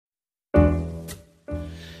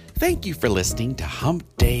Thank you for listening to Hump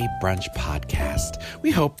Day Brunch Podcast.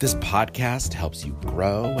 We hope this podcast helps you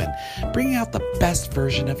grow and bring out the best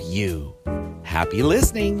version of you. Happy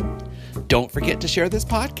listening. Don't forget to share this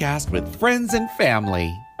podcast with friends and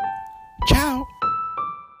family. Ciao.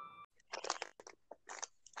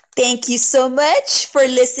 Thank you so much for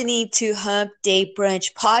listening to Hump Day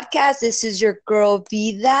Brunch Podcast. This is your girl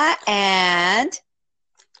Vida and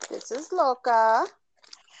this is Loca.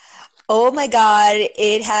 Oh my God,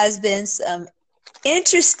 it has been some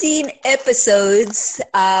interesting episodes.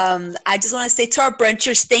 I just want to say to our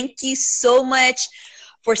brunchers, thank you so much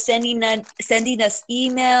for sending us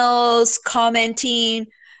emails, commenting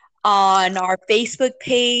on our Facebook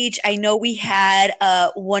page. I know we had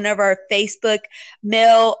one of our Facebook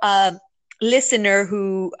male listener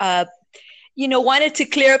who wanted to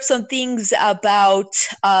clear up some things about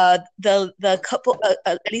the couple.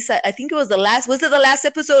 At least I think it was the last. Was it the last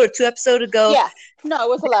episode or 2 episodes ago? Yeah, no, it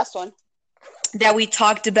was the last one that we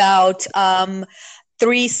talked about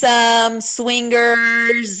threesome,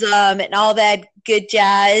 swingers, and all that good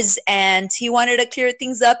jazz. And he wanted to clear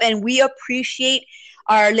things up, and we appreciate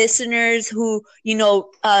our listeners who,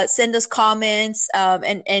 send us comments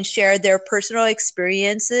and share their personal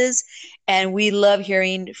experiences. And we love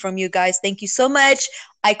hearing from you guys. Thank you so much.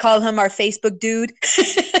 I call him our Facebook dude.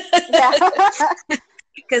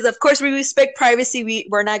 Because, of course, we respect privacy.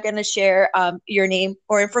 We're not going to share your name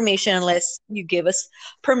or information unless you give us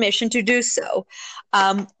permission to do so.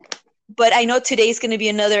 But I know today's going to be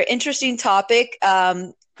another interesting topic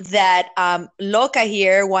that Loca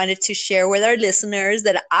here wanted to share with our listeners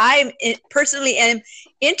that I personally am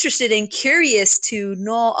interested and curious to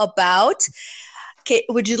know about. Okay,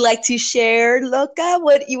 would you like to share, Loca,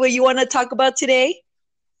 what you want to talk about today?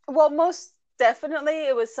 Well, most definitely,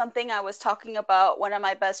 it was something I was talking about one of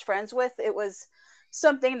my best friends with. It was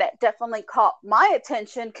something that definitely caught my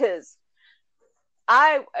attention because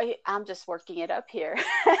I'm just working it up here.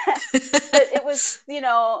 But it was, me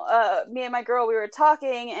and my girl, we were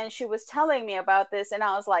talking and she was telling me about this and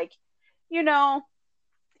I was like,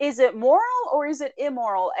 is it moral or is it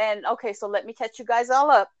immoral? And okay, so let me catch you guys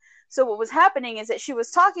all up. So what was happening is that she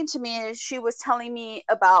was talking to me and she was telling me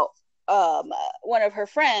about one of her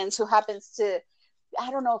friends who happens to, I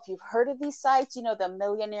don't know if you've heard of these sites, the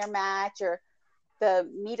Millionaire Match or the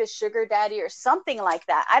Meet a Sugar Daddy or something like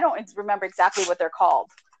that. I don't remember exactly what they're called.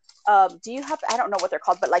 I don't know what they're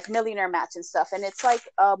called, but like Millionaire Match and stuff. And it's like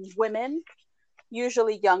women,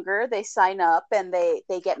 usually younger, they sign up and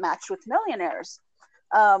they get matched with millionaires.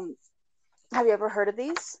 Have you ever heard of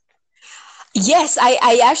these? Yes,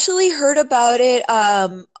 I actually heard about it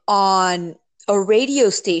on a radio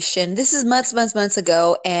station. This is months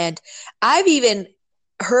ago, and I've even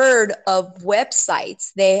heard of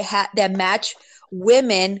websites that match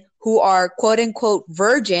women who are quote unquote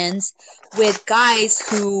virgins with guys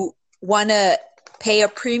who want to pay a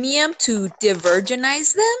premium to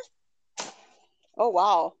de-virginize them. Oh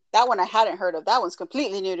wow, that one I hadn't heard of. That one's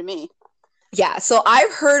completely new to me. Yeah, so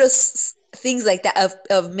I've heard of things like that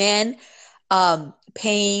of men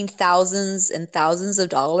paying thousands and thousands of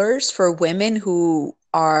dollars for women who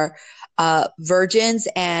are virgins,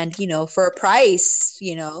 and for a price,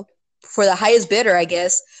 for the highest bidder, I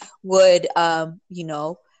guess, would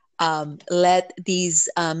let these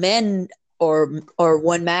men or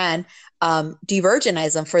one man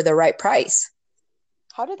de-virginize them for the right price.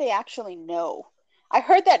 How do they actually know? I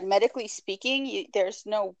heard that medically speaking, there's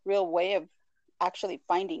no real way of actually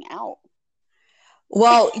finding out.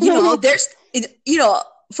 Well, there's,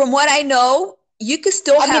 from what I know, you could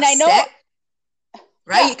still have sex,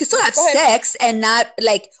 right? Yeah. You could still have sex and not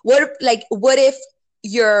what if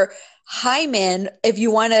your hymen, if you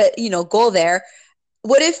want to, go there,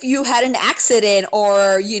 what if you had an accident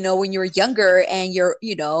or, when you were younger and you're,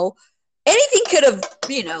 anything could have,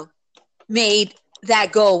 made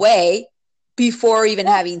that go away before even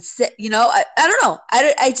having sex, I don't know.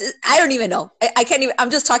 I don't even know. I can't even,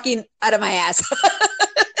 I'm just talking out of my ass.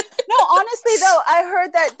 No, honestly though, I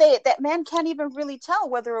heard that that men can't even really tell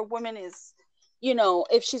whether a woman is,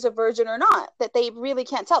 if she's a virgin or not, that they really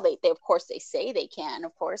can't tell. They of course they say they can,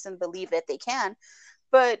 of course, and believe that they can.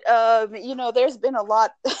 But, there's been a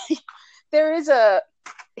lot, there is a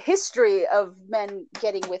history of men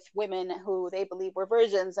getting with women who they believe were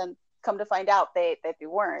virgins and come to find out that they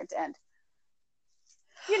weren't. And,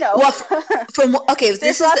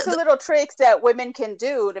 there's lots of little tricks that women can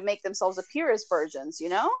do to make themselves appear as virgins,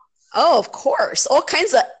 Oh, of course. All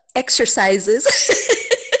kinds of exercises.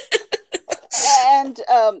 And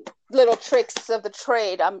little tricks of the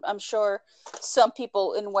trade. I'm sure some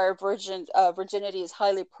people in where virginity is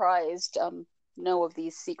highly prized know of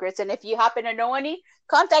these secrets. And if you happen to know any,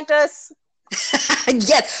 contact us.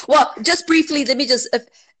 Yes. Well, just briefly, let me just.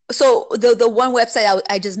 So the one website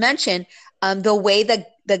I just mentioned, the way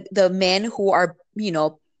that the men who are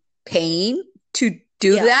paying to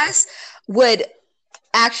do this would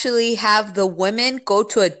actually have the women go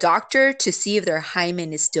to a doctor to see if their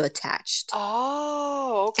hymen is still attached.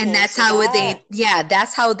 Oh, okay. And that's how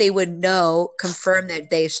that's how they would confirm that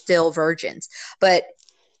they're still virgins. But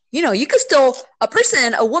you could still,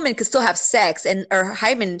 a woman could still have sex and her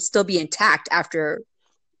hymen still be intact after,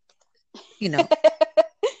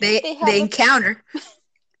 they encounter,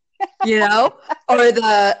 or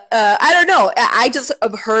I don't know. I just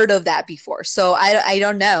have heard of that before. So I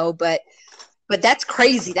don't know, but that's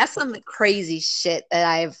crazy. That's some crazy shit that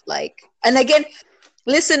I've and again,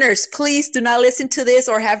 listeners, please do not listen to this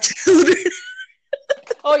or have children.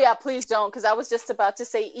 Oh yeah, please don't. Because I was just about to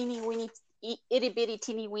say eeny weeny, itty bitty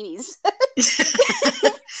teeny weenies.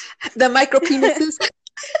 The micro penises.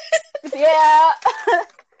 Yeah.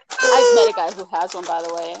 I've met a guy who has one, by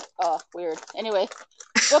the way. Oh, weird. Anyway,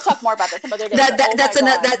 we'll talk more about that some other day.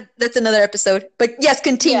 That's another episode. But yes,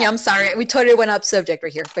 continue. Yeah. I'm sorry. We totally went off subject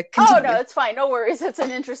right here. But continue. Oh, no, it's fine. No worries. It's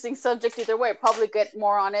an interesting subject either way. Probably get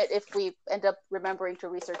more on it if we end up remembering to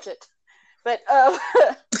research it. But,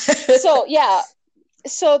 so, yeah.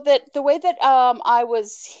 So that the way that I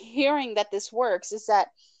was hearing that this works is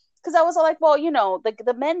that, because I was like, well,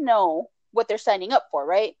 the men know what they're signing up for,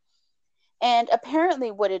 right? And apparently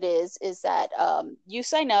what it is that you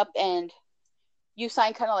sign up and you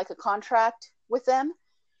sign kind of like a contract with them.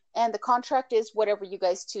 And the contract is whatever you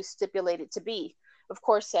guys two stipulate it to be. Of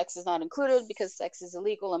course, sex is not included because sex is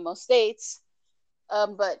illegal in most states.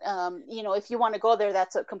 But if you want to go there,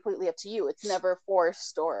 that's completely up to you. It's never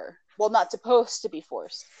forced not supposed to be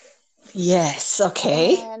forced. Yes.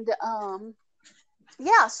 Okay. And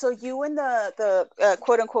so you and the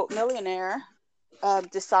quote unquote millionaire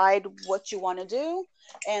decide what you want to do,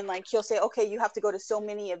 and he'll say, okay, you have to go to so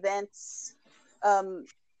many events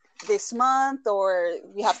this month, or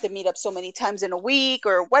you have to meet up so many times in a week,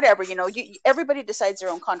 or whatever. Everybody decides their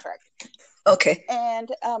own contract. Okay.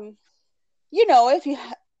 And if you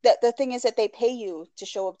the thing is that they pay you to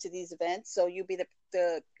show up to these events, so you be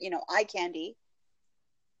the eye candy,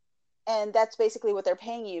 and that's basically what they're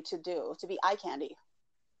paying you to do, to be eye candy.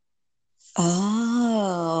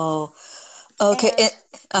 Oh, okay.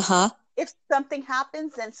 If something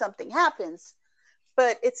happens, then something happens,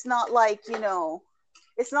 but it's not like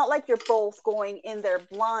it's not like you're both going in there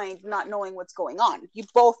blind, not knowing what's going on. You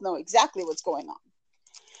both know exactly what's going on.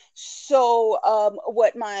 So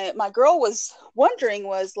what my girl was wondering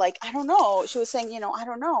was I don't know. She was saying, I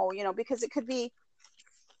don't know, because it could be,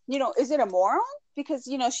 is it immoral? Because,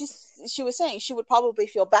 she was saying she would probably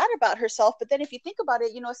feel bad about herself. But then if you think about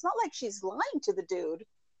it, it's not like she's lying to the dude.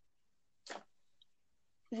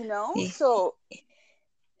 So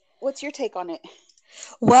what's your take on it?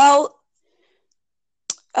 Well,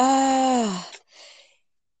 I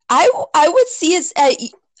would see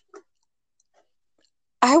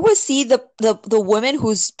I would see the woman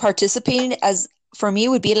who's participating as, for me,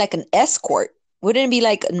 would be like an escort. Wouldn't it be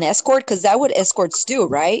like an escort? Because that's what escorts do,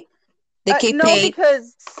 right? They get paid.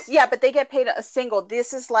 But they get paid a single.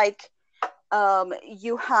 This is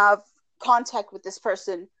you have contact with this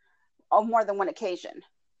person on more than one occasion.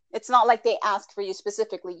 It's not like they ask for you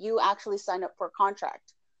specifically. You actually sign up for a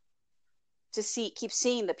contract to keep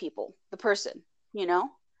seeing the person,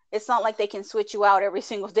 It's not like they can switch you out every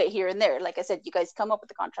single day here and there. Like I said, you guys come up with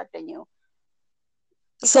the contract and you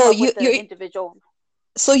individual.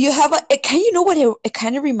 So you have what it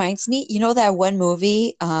kind of reminds me, that one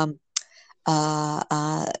movie, freaking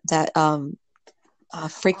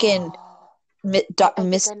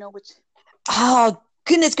I know which. Oh,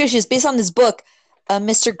 goodness gracious, based on this book,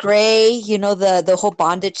 Mr. Gray, the whole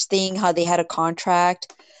bondage thing, how they had a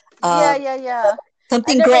contract. Yeah.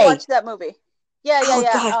 Something I never Gray. watched that movie. Yeah.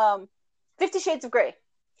 God. 50 Shades of Grey.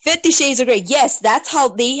 50 Shades of Grey. Yes, that's how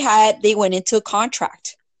they went into a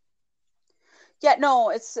contract. Yeah, no,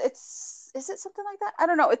 is it something like that? I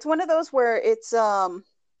don't know. It's one of those where it's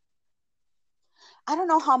I don't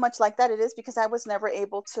know how much like that it is, because I was never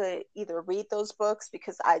able to either read those books,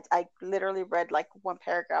 because I literally read one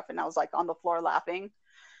paragraph and I was on the floor laughing.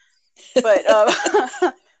 But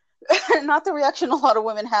not the reaction a lot of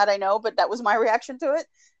women had, I know, but that was my reaction to it.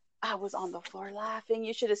 I was on the floor laughing.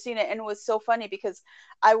 You should have seen it. And it was so funny because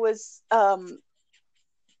I was in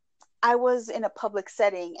a public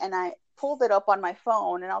setting and I pulled it up on my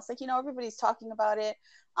phone and I was like, everybody's talking about it.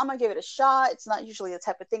 I'm going to give it a shot. It's not usually the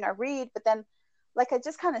type of thing I read, but then like I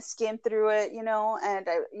just kind of skimmed through it, and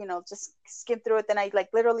I, just skimmed through it. Then I like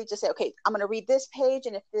literally just say, okay, I'm going to read this page.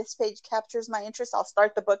 And if this page captures my interest, I'll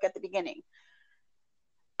start the book at the beginning.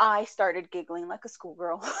 I started giggling like a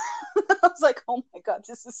schoolgirl. I was like, oh my God,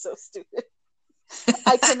 this is so stupid.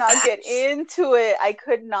 I could not get into it. I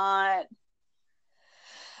could not.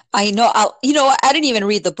 I know. I didn't even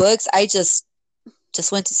read the books. I just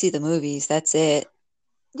went to see the movies. That's it.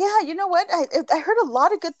 Yeah, you know what? I heard a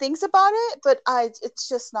lot of good things about it, but it's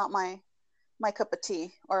just not my cup of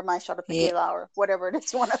tea, or my shot of tequila, or whatever it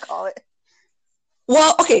is you want to call it.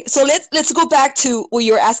 Well, okay, so let's go back to what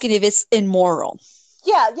you were asking, if it's immoral.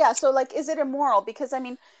 Yeah. So like, is it immoral? Because I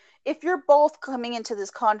mean, if you're both coming into this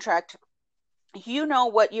contract, you know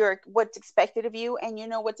what's expected of you, and you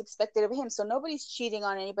know what's expected of him. So nobody's cheating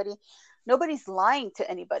on anybody, nobody's lying to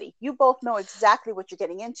anybody. You both know exactly what you're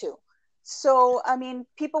getting into. So, I mean,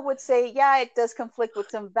 people would say, yeah, it does conflict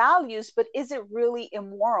with some values, but is it really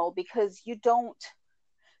immoral? Because you don't,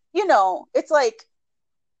 it's like,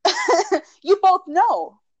 you both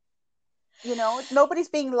know, nobody's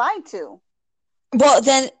being lied to. Well,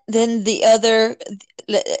 then the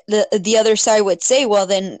other side would say, well,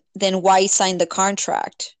 then why sign the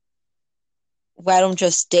contract? Why don't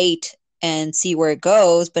just date and see where it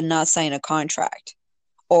goes, but not sign a contract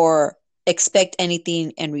or expect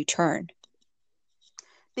anything in return?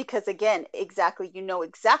 Because again, exactly, you know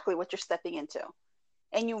exactly what you're stepping into,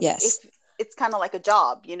 and Yes. it's kind of like a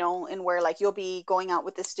job, and where like you'll be going out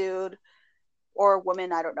with this dude or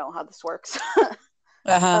woman, I don't know how this works.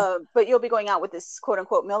 But you'll be going out with this quote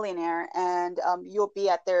unquote millionaire, and you'll be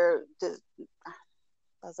at their,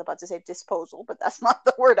 I was about to say disposal, but that's not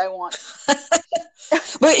the word I want.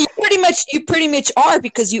 But you pretty much are,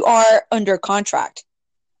 because you are under contract.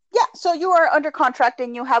 Yeah, so you are under contract,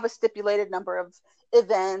 and you have a stipulated number of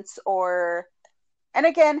events, and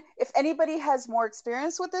again, if anybody has more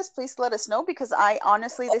experience with this, please let us know, because I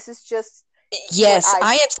honestly, this is just, yes,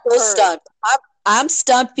 I am so stumped. I'm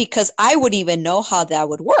stumped because I wouldn't even know how that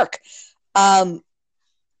would work. But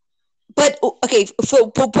okay,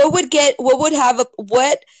 so what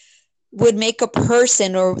would make a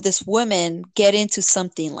person or this woman get into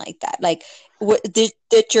something like that? Like,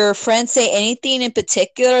 did your friend say anything in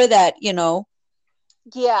particular that,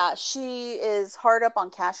 Yeah, she is hard up on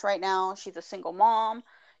cash right now. She's a single mom.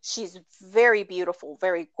 She's very beautiful,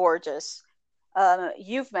 very gorgeous.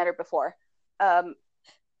 You've met her before. And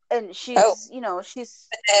she's,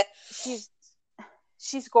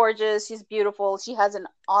 she's gorgeous. She's beautiful. She has an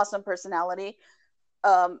awesome personality.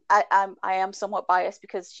 I am somewhat biased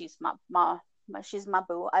because she's she's my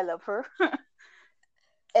boo. I love her.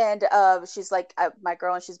 And she's like my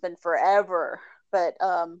girl, and she's been forever. But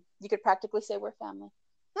you could practically say we're family.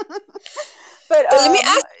 But let me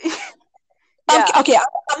ask. Yeah. Okay,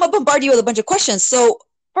 I'm gonna bombard you with a bunch of questions. So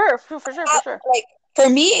for sure. Like, for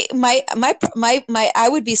me, my I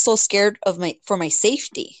would be so scared for my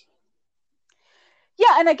safety.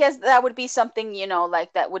 Yeah, and I guess that would be something,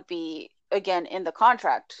 like that would be, again, in the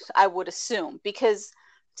contract, I would assume, because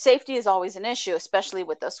safety is always an issue, especially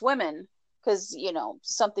with us women, because,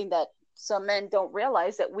 something that some men don't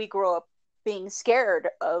realize, that we grow up being scared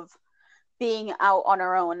of being out on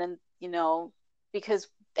our own, and, because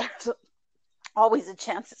there's always a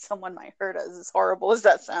chance that someone might hurt us, as horrible as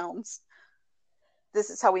that sounds. This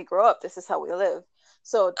is how we grow up. This is how we live.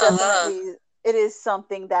 So definitely it is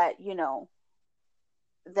something that,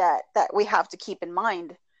 that we have to keep in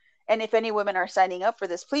mind. And if any women are signing up for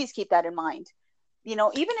this, please keep that in mind. Even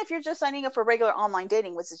if you're just signing up for regular online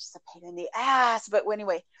dating, which is just a pain in the ass. But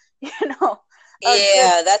anyway,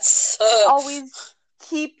 yeah, that's always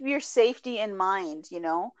keep your safety in mind.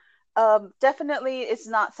 Definitely, it's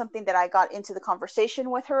not something that I got into the conversation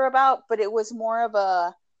with her about, but it was more of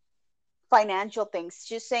a financial things.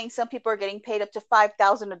 She's saying some people are getting paid up to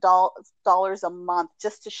 $5,000 a month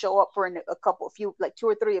just to show up for a few, like 2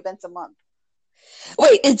 or 3 events a month.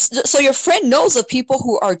 Wait, so your friend knows of people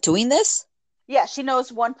who are doing this? Yeah, she knows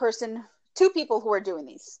 2 people who are doing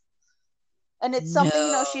these. And it's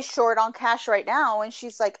something, she's short on cash right now. And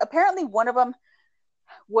she's like, apparently one of them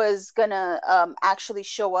was gonna actually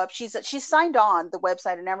show up. She's signed on the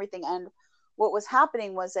website and everything. And what was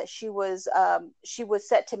happening was that she was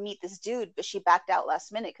set to meet this dude, but she backed out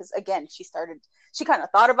last minute because, again, she kind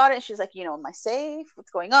of thought about it, and she's like, am I safe?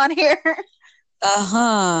 What's going on here?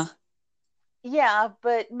 Yeah,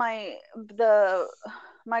 but my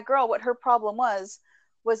girl, what her problem was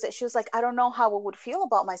that she was like, I don't know how I would feel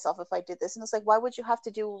about myself if I did this. And it's like, why would you have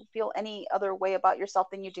to feel any other way about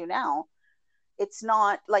yourself than you do now? It's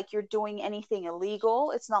not like you're doing anything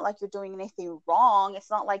illegal. It's not like you're doing anything wrong. It's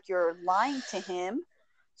not like you're lying to him.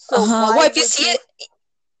 So Well, why if you would see you? it,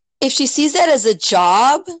 if she sees that as a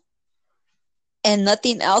job and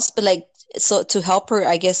nothing else, but like, so to help her,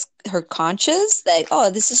 I guess, her conscience, like, oh,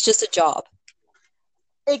 this is just a job.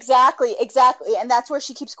 Exactly. And that's where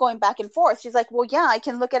she keeps going back and forth. She's like, well, yeah, I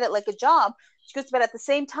can look at it like a job. She goes, but at the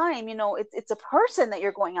same time, it's a person that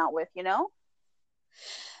you're going out with,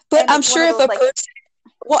 But and I'm it's one sure of if those a like, person,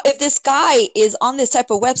 well, if this guy is on this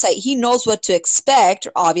type of website, he knows what to expect,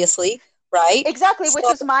 obviously, right? exactly, So,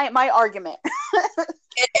 which is my argument.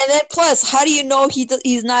 and then plus, how do you know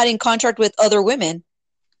he's not in contract with other women?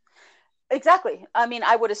 Exactly. I mean,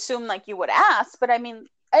 I would assume like you would ask, but I mean,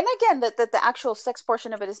 and again, that the actual sex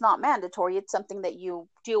portion of it is not mandatory. It's something that you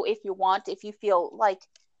do if you want, if you feel like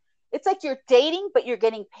it's like you're dating, but you're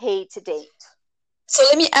getting paid to date. So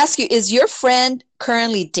let me ask you, is your friend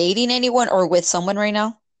currently dating anyone or with someone right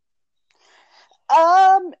now?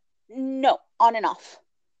 No, on and off.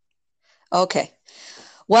 Okay.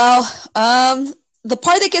 Well, the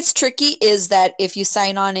part that gets tricky is that if you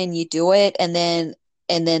sign on and you do it, and then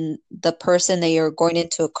the person that you're going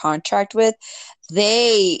into a contract with,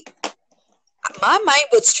 they, my mind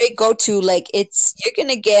would straight go to like, it's, you're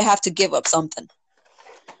gonna have to give up something,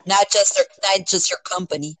 not just your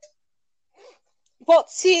company. Well,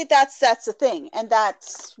 see, that's the thing, and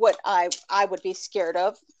that's what I would be scared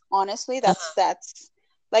of. Honestly, that's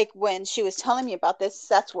like when she was telling me about this,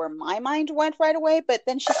 that's where my mind went right away. But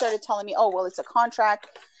then she started telling me, oh, well, it's a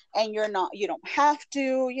contract, and you don't have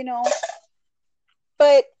to.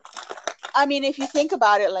 But I mean, if you think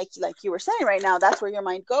about it, like you were saying right now, that's where your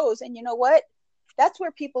mind goes, and you know what? That's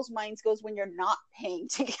where people's minds goes when you're not paying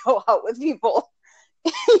to go out with people.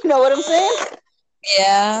 You know what I'm saying?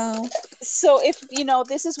 Yeah. So if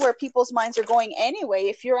this is where people's minds are going anyway,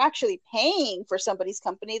 if you're actually paying for somebody's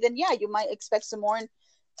company, then yeah, you might expect some more, and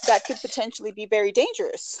that could potentially be very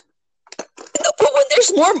dangerous. But when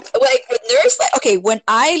there's more, like when there's like, okay, when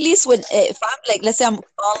I, at least when, if I'm like, let's say I'm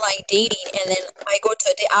online dating and then I go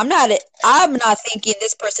to a date, I'm not thinking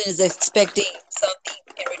this person is expecting something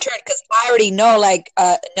in return, because I already know, like,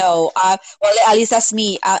 no, well, at least that's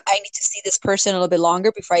me. I need to see this person a little bit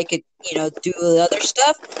longer before I could, do the other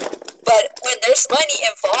stuff. But when there's money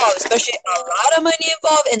involved, especially a lot of money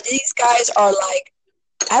involved, and these guys are like,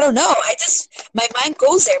 I don't know. My mind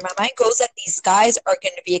goes there. My mind goes that these guys are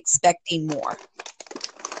going to be expecting more.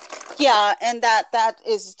 Yeah, and that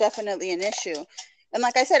is definitely an issue. And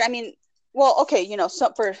like I said, I mean, well, okay,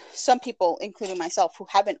 for some people, including myself, who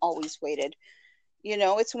haven't always waited,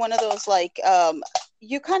 it's one of those like,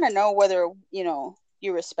 you kind of know whether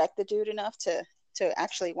you respect the dude enough to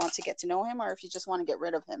actually want to get to know him, or if you just want to get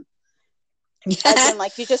rid of him. As in,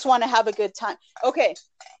 like, you just want to have a good time. Okay,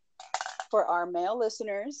 for our male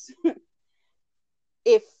listeners,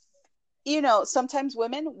 if sometimes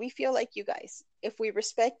women, we feel like you guys. If we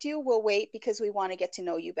respect you, we'll wait because we want to get to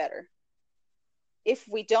know you better. If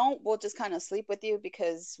we don't, we'll just kind of sleep with you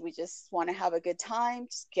because we just want to have a good time,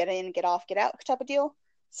 just get in, get off, get out type of deal.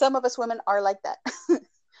 Some of us women are like that.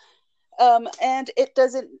 And it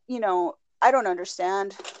doesn't, I don't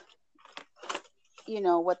understand,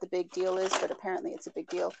 what the big deal is, but apparently it's a big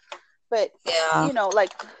deal. But, Yeah.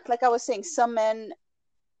 like I was saying, some men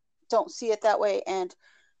don't see it that way. And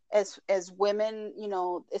as women,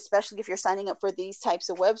 especially if you're signing up for these types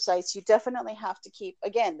of websites, you definitely have to keep,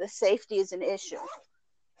 again, the safety is an issue.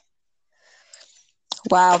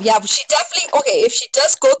 Wow. Yeah, but she definitely, okay, if she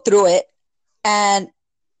does go through it, and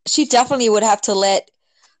she definitely would have to let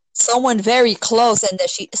someone very close that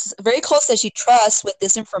she trusts with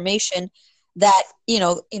this information, that,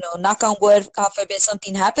 knock on wood, God forbid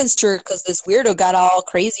something happens to her because this weirdo got all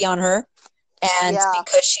crazy on her. And Yeah.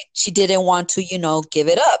 because she didn't want to, give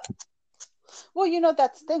it up. Well,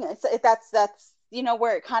 that's the thing. That's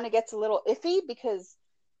where it kind of gets a little iffy because,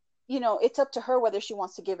 it's up to her whether she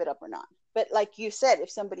wants to give it up or not. But like you said, if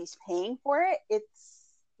somebody's paying for it, it's,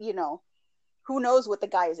 who knows what the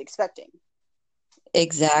guy is expecting.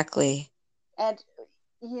 Exactly. And,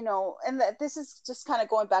 and this is just kind of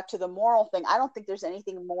going back to the moral thing. I don't think there's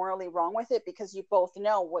anything morally wrong with it because you both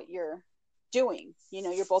know what you're doing.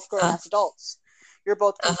 You're both grown-ass adults. You're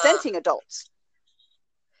both consenting adults.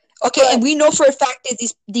 Okay, and we know for a fact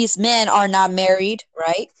that these men are not married,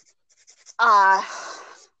 right? I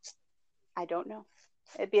don't know.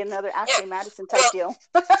 It'd be another Ashley Madison type deal.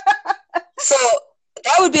 So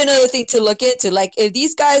that would be another thing to look into. Like, if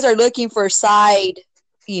these guys are looking for side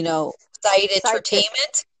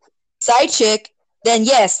entertainment, side chick, then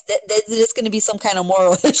yes, there's going to be some kind of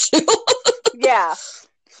moral issue. Yeah.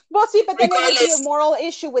 Well, see, but then it would be a moral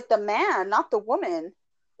issue with the man, not the woman,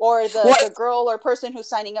 or the girl or person who's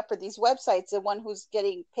signing up for these websites, the one who's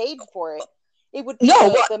getting paid for it. It would be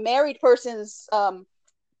the married person's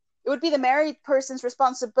it would be the married person's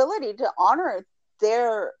responsibility to honor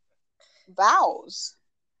their vows.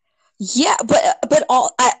 Yeah, but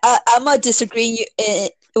I'm gonna disagree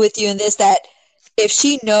with you in this, that if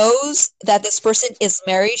she knows that this person is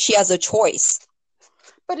married, she has a choice.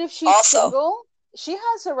 But if she's single, she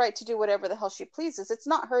has a right to do whatever the hell she pleases. It's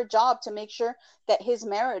not her job to make sure that his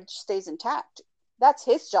marriage stays intact. That's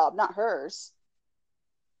his job, not hers.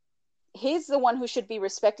 He's the one who should be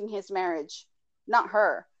respecting his marriage, not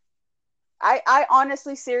her. I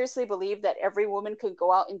honestly, seriously believe that every woman could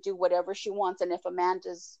go out and do whatever she wants. And if a man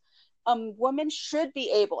does, women should be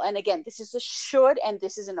able, and again, this is a should, and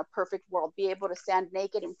this is in a perfect world, be able to stand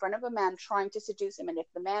naked in front of a man trying to seduce him. And if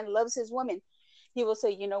the man loves his woman, he will say,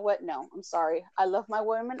 you know what? No, I'm sorry. I love my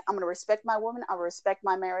woman. I'm going to respect my woman. I will respect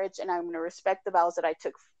my marriage, and I'm going to respect the vows that I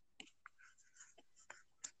took.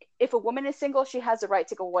 If a woman is single, she has the right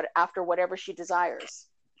to go after whatever she desires.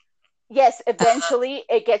 Yes, eventually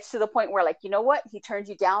it gets to the point where, like, you know what? He turned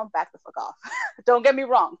you down, back the fuck off. Don't get me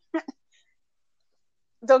wrong.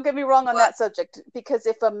 Don't get me wrong on that subject, because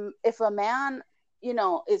if a man, you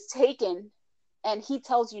know, is taken and he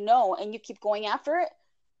tells you no and you keep going after it,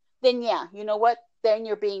 then yeah, you know what? Then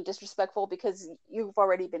you're being disrespectful because you've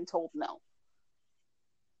already been told no.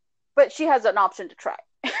 But she has an option to try.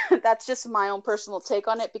 That's just my own personal take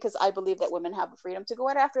on it, because I believe that women have the freedom to go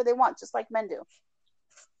out after they want, just like men do.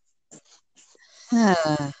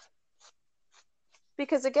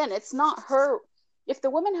 Because again, it's not her. If the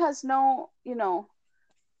woman has no, you know,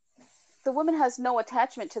 the woman has no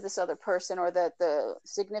attachment to this other person, or the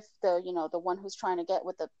you know, the one who's trying to get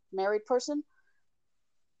with the married person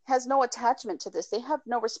has no attachment to this. They have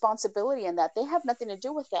no responsibility in that. They have nothing to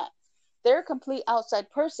do with that. They're a complete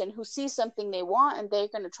outside person who sees something they want and they're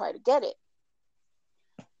going to try to get it.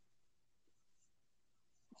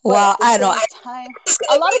 Well, I don't know.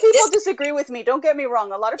 A lot of people disagree with me. Don't get me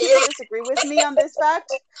wrong. A lot of people disagree with me on this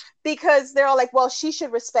fact, because they're all like, well, she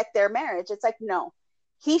should respect their marriage. It's like, no,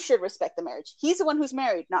 he should respect the marriage. He's the one who's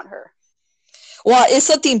married, not her. Well, it's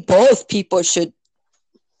something both people should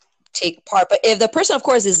take part. But if the person, of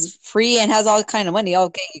course, is free and has all kind of money,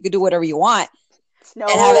 okay, you can do whatever you want. No.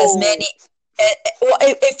 And have as many. Well,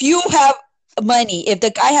 if you have money, if the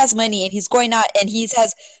guy has money and he's going out and he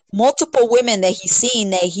has multiple women that he's seen,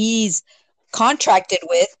 that he's contracted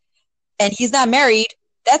with, and he's not married,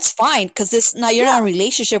 that's fine, because you're not in a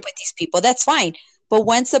relationship with these people. That's fine. But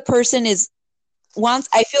once the person is,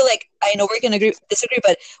 I feel like, I know we're going to disagree,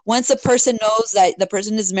 but once the person knows that the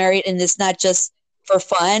person is married and it's not just for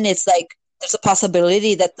fun, it's like there's a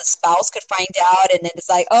possibility that the spouse could find out, and then it's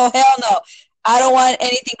like, oh, hell no. I don't want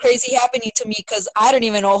anything crazy happening to me, because I don't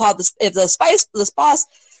even know how if the spouse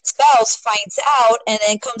finds out and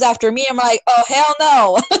then comes after me. I'm like, oh, hell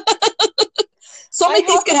no. So many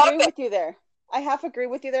things can happen. I half agree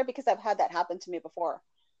with you there, because I've had that happen to me before.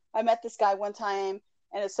 I met this guy one time,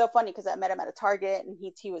 and it's so funny because I met him at a Target, and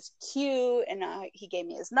he was cute, and he gave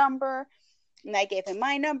me his number, and I gave him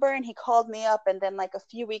my number, and he called me up, and then like a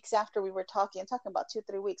few weeks after we were talking, I'm talking about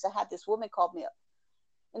 2-3 weeks, I had this woman called me up.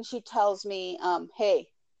 And she tells me, hey,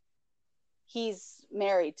 he's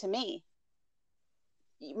married to me.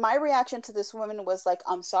 My reaction to this woman was like,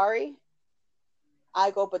 I'm sorry.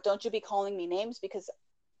 I go, but don't you be calling me names, because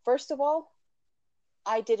first of all,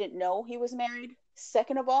 I didn't know he was married.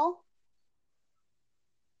 Second of all,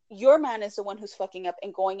 your man is the one who's fucking up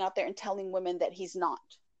and going out there and telling women that he's not.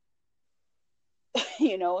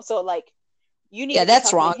 You know, so like, you need to be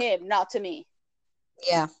talking to him, not to me.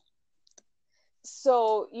 Yeah.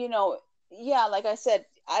 So, you know, yeah, like I said,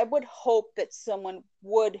 I would hope that someone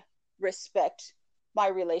would respect my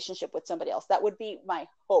relationship with somebody else. That would be my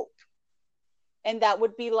hope. And that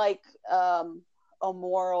would be like a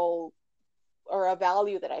moral or a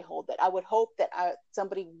value that I hold, that I would hope that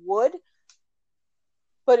somebody would.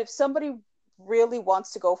 But if somebody really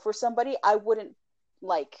wants to go for somebody, I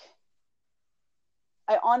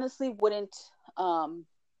honestly wouldn't, I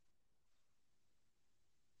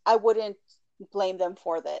wouldn't blame them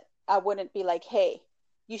for that. I wouldn't be like, hey,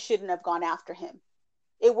 you shouldn't have gone after him.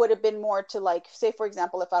 It would have been more to like, say, for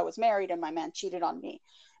example, if I was married and my man cheated on me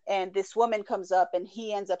and this woman comes up and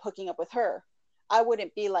he ends up hooking up with her, I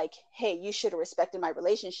wouldn't be like, hey, you should have respected my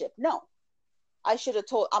relationship. No, I should have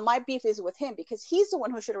told, my beef is with him, because he's the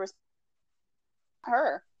one who should have respected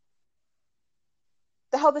her.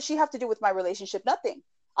 The hell does she have to do with my relationship? Nothing.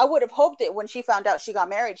 I would have hoped that when she found out she got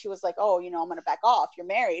married, she was like, oh, you know, I'm going to back off. You're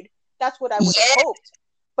married. That's what I would have hoped.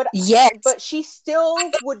 But she still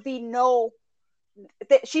would be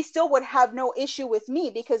she still would have no issue with me,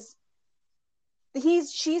 because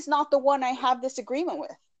she's not the one I have this agreement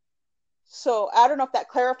with. So I don't know if that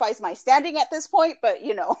clarifies my standing at this point, but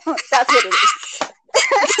you know, that's what it is.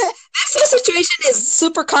 This situation is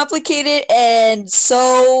super complicated, and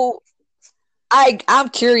so I'm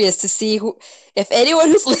curious to see if anyone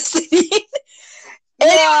who's listening,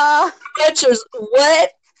 Yeah. answers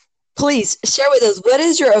please share with us, what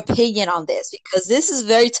is your opinion on this? Because this is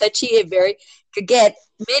very touchy and again,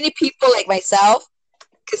 many people like myself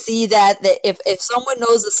could see that if someone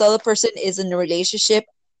knows this other person is in a relationship,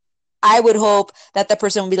 I would hope that the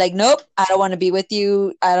person would be like, nope, I don't want to be with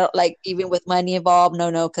you. I don't like, even with money involved.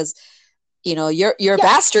 No, because you know, you're a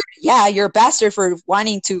bastard. Yeah, you're a bastard for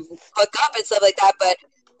wanting to hook up and stuff like that. But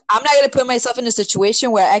I'm not going to put myself in a situation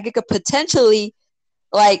where I could potentially,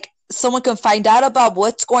 like, someone can find out about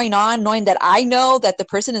what's going on, knowing that I know that the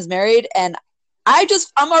person is married, and I'm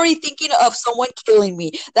already thinking of someone killing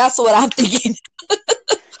me. That's what I'm thinking.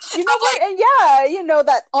 You know what? And yeah, you know,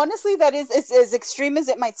 that honestly, that is as extreme as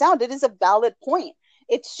it might sound. It is a valid point.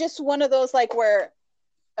 It's just one of those, like, where,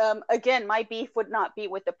 again, my beef would not be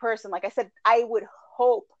with the person. Like I said, I would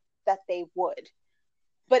hope that they would,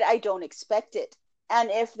 but I don't expect it. And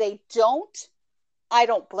if they don't, I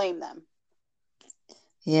don't blame them.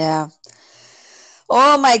 Yeah.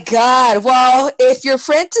 Oh my God. Well, if your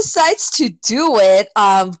friend decides to do it,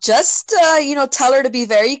 just, tell her to be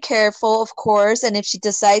very careful, of course. And if she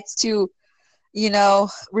decides to,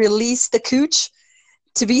 release the cooch,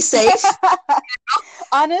 to be safe.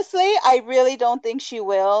 Honestly, I really don't think she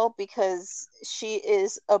will, because she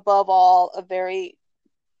is above all a very,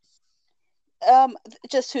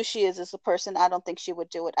 just who she is as a person. I don't think she would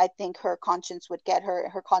do it. I think her conscience would get her.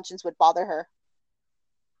 Her conscience would bother her.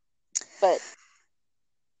 But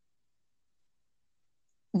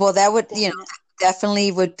well, that would,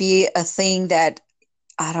 definitely would be a thing that,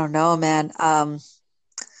 I don't know, man. I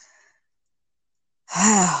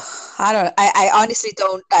honestly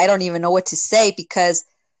don't even know what to say, because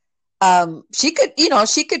she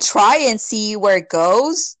could try and see where it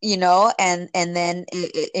goes, and then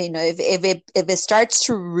if it starts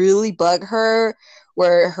to really bug her,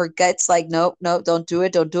 where her gut's like, nope, don't do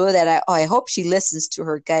it, that I hope she listens to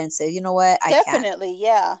her gut and say, you know what, I definitely,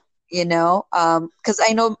 yeah. Because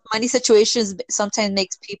I know money situations sometimes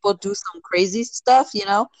makes people do some crazy stuff,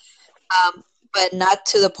 but not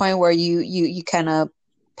to the point where you kind of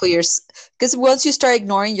put because once you start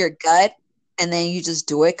ignoring your gut and then you just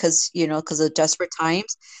do it because of desperate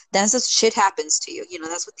times, then shit happens to you.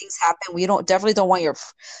 That's what things happen. We definitely don't want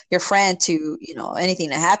your friend to,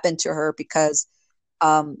 anything to happen to her because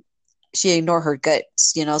she ignored her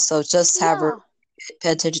guts, so just have her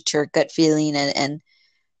pay attention to her gut feeling and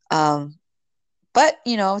but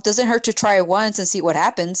it doesn't hurt to try it once and see what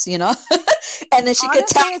happens, and then she could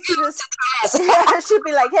tell you. She'd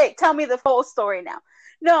be like, hey, tell me the full story now.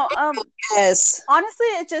 No, yes. Honestly,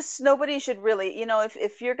 it just, nobody should really,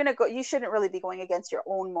 if you're gonna go, you shouldn't really be going against your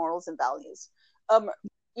own morals and values.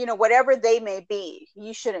 Whatever they may be,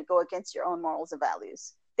 you shouldn't go against your own morals and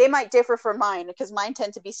values. They might differ from mine, because mine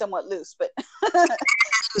tend to be somewhat loose, but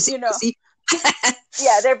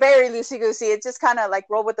yeah, they're very loosey-goosey. It's just kind of like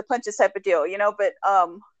roll with the punches type of deal, but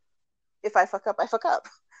if I fuck up, I fuck up.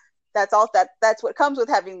 That's all. That's what comes with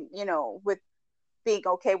having, with being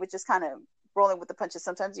okay with just kind of rolling with the punches.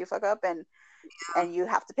 Sometimes you fuck up and you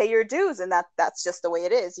have to pay your dues, and that's just the way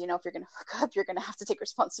it is. If you're gonna fuck up, you're gonna have to take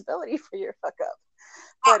responsibility for your fuck up.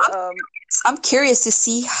 But I'm curious to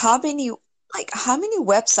see how many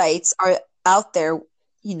websites are out there,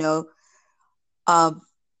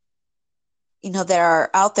 that are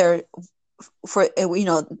out there for,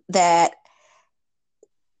 that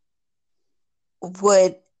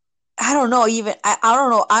would, I don't know, even, I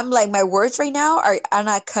don't know. I'm like, my words right now are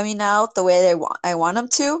not coming out the way I want them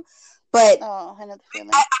to, but I know the feeling.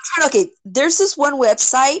 I'm trying. Okay, there's this one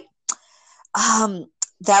website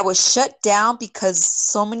that was shut down because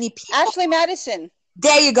so many people. Ashley Madison.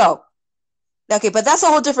 There you go. Okay, but that's a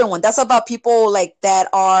whole different one. That's about people like that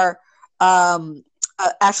are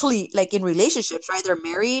actually like in relationships, right? They're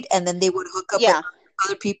married, and then they would hook up with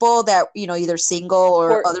other people that, either single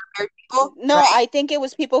or other married people. No, right? I think it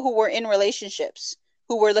was people who were in relationships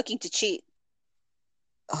who were looking to cheat.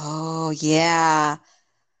 Oh yeah.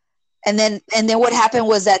 And then what happened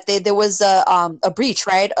was that there was a breach,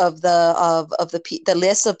 right, of the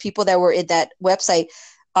list of people that were in that website.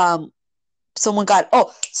 Someone got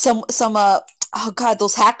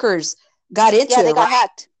those hackers got into it. Yeah, they got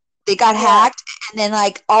hacked. They got hacked, and then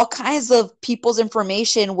like all kinds of people's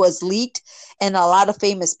information was leaked, and a lot of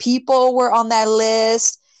famous people were on that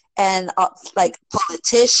list, and like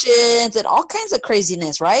politicians and all kinds of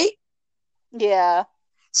craziness, right? Yeah.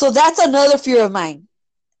 So that's another fear of mine.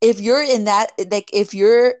 If you're in that, like if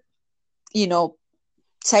you're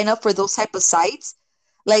sign up for those type of sites,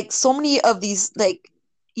 like so many of these like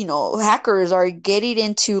hackers are getting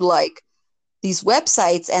into like these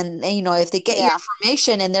websites, and if they get your Yeah.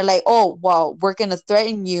 information and they're like, oh well, we're gonna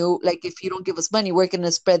threaten you, like if you don't give us money, we're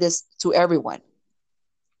gonna spread this to everyone.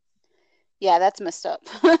 Yeah, that's messed up.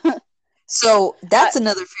 So I, that's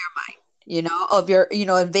another fear of your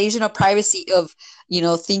invasion of privacy, of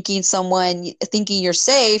thinking you're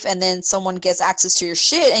safe, and then someone gets access to your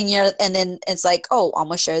shit, and then it's like, oh, I'm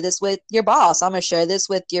gonna share this with your boss, I'm gonna share this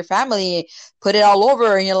with your family, put it all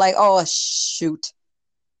over, and you're like, oh shoot,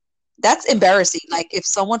 that's embarrassing. Like if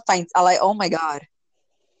someone finds out, like, oh my god.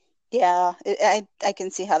 yeah, I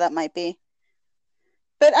can see how that might be.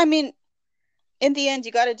 But I mean, in the end,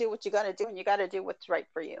 you got to do what you got to do, and you got to do what's right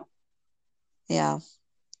for you. Yeah.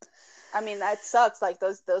 I mean, that sucks. Like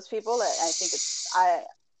those people. I think I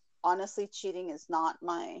honestly, cheating is not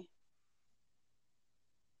my,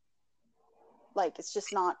 like, it's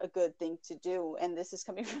just not a good thing to do. And this is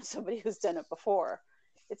coming from somebody who's done it before.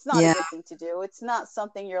 It's not a Yeah. good thing to do. It's not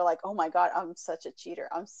something you're like, oh my God, I'm such a cheater.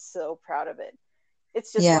 I'm so proud of it.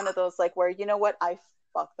 It's just Yeah. one of those like where, you know what, I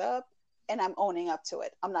fucked up and I'm owning up to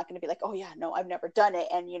it. I'm not going to be like, oh yeah, no, I've never done it.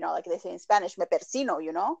 And, like they say in Spanish, me persino,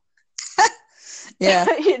 Yeah.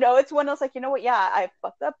 It's one of those like, you know what, yeah, I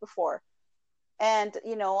fucked up before. And,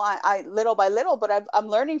 I little by little, but I'm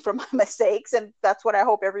learning from my mistakes. And that's what I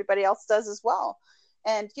hope everybody else does as well.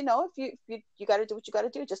 And, if you got to do what you got to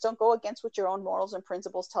do, just don't go against what your own morals and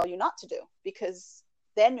principles tell you not to do, because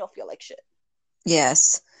then you'll feel like shit.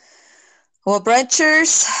 Yes. Well,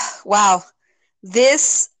 Brunchers, wow.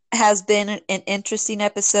 This has been an interesting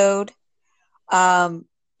episode. And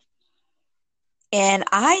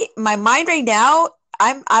my mind right now,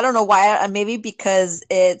 I don't know why, maybe because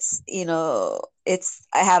it's, I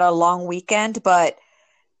had a long weekend, but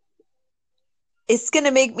it's going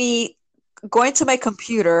to make me go into my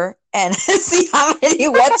computer and see how many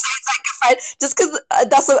websites I can find, just because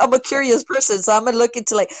I'm a curious person. So I'm going to look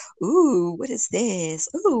into like, ooh, what is this?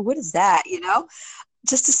 Ooh, what is that?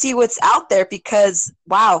 Just to see what's out there, because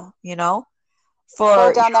wow, Go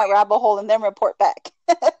for down that rabbit hole and then report back.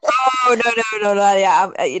 oh no, yeah,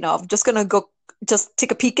 I'm just gonna go, just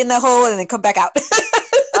take a peek in the hole and then come back out.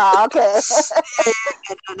 Okay.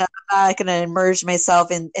 I'm not gonna immerse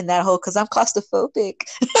myself in that hole because I'm claustrophobic.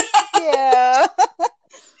 Yeah.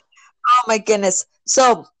 Oh my goodness.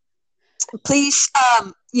 So please,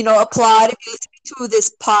 applaud if you listen to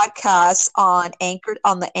this podcast on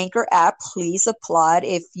the Anchor app. Please applaud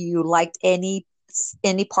if you liked any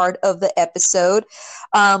part of the episode.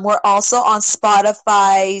 We're also on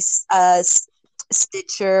Spotify,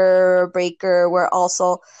 Stitcher, Breaker. We're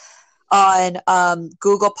also on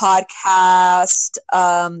Google Podcast.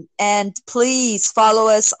 And please follow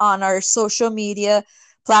us on our social media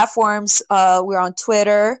platforms. We're on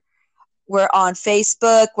Twitter. We're on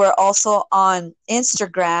Facebook. We're also on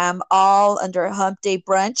Instagram, all under Hump Day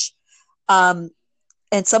Brunch. And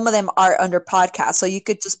some of them are under podcast. So you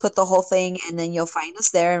could just put the whole thing and then you'll find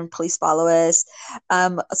us there, and please follow us.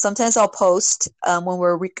 Sometimes I'll post when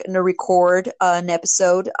we're going to record an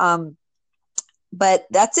episode. But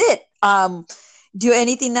that's it. Do you have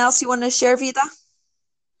anything else you want to share, Vida?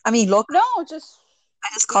 I mean, Loca. No, I just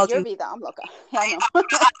called your you Vida. I'm Loca. Yeah, I know.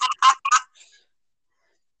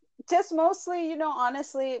 Just mostly,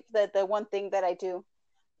 honestly, the one thing that I do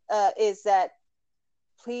is that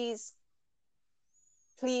please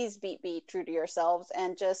be true to yourselves,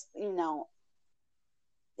 and just,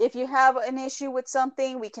 if you have an issue with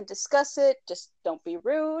something, we can discuss it. Just don't be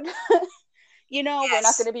rude. We're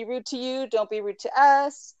not going to be rude to you. Don't be rude to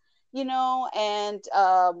us, and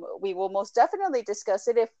we will most definitely discuss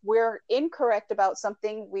it. If we're incorrect about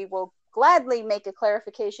something, we will gladly make a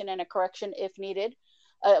clarification and a correction if needed.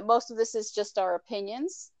 Most of this is just our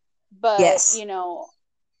opinions, but Yes.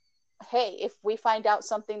 hey, if we find out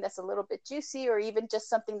something that's a little bit juicy, or even just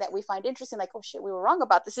something that we find interesting, like, oh shit, we were wrong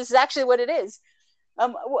about this. This is actually what it is.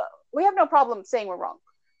 We have no problem saying we're wrong.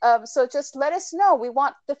 So just let us know. We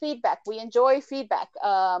want the feedback. We enjoy feedback.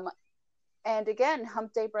 And again,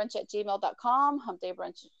 humpdaybrunch@gmail.com.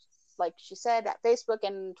 Humpdaybrunch, like she said, at Facebook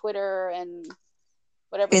and Twitter and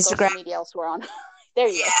whatever Instagram. social media else we're on. There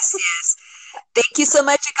you go. Yes. Thank you so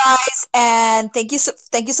much, you guys, and thank you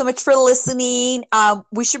so much for listening.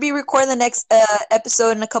 We should be recording the next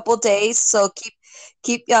episode in a couple of days, so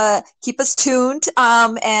keep us tuned.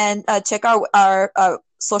 And check our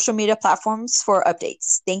social media platforms for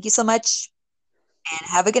updates. Thank you so much, and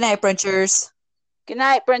have a good night, Brunchers. Good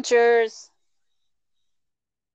night, Brunchers.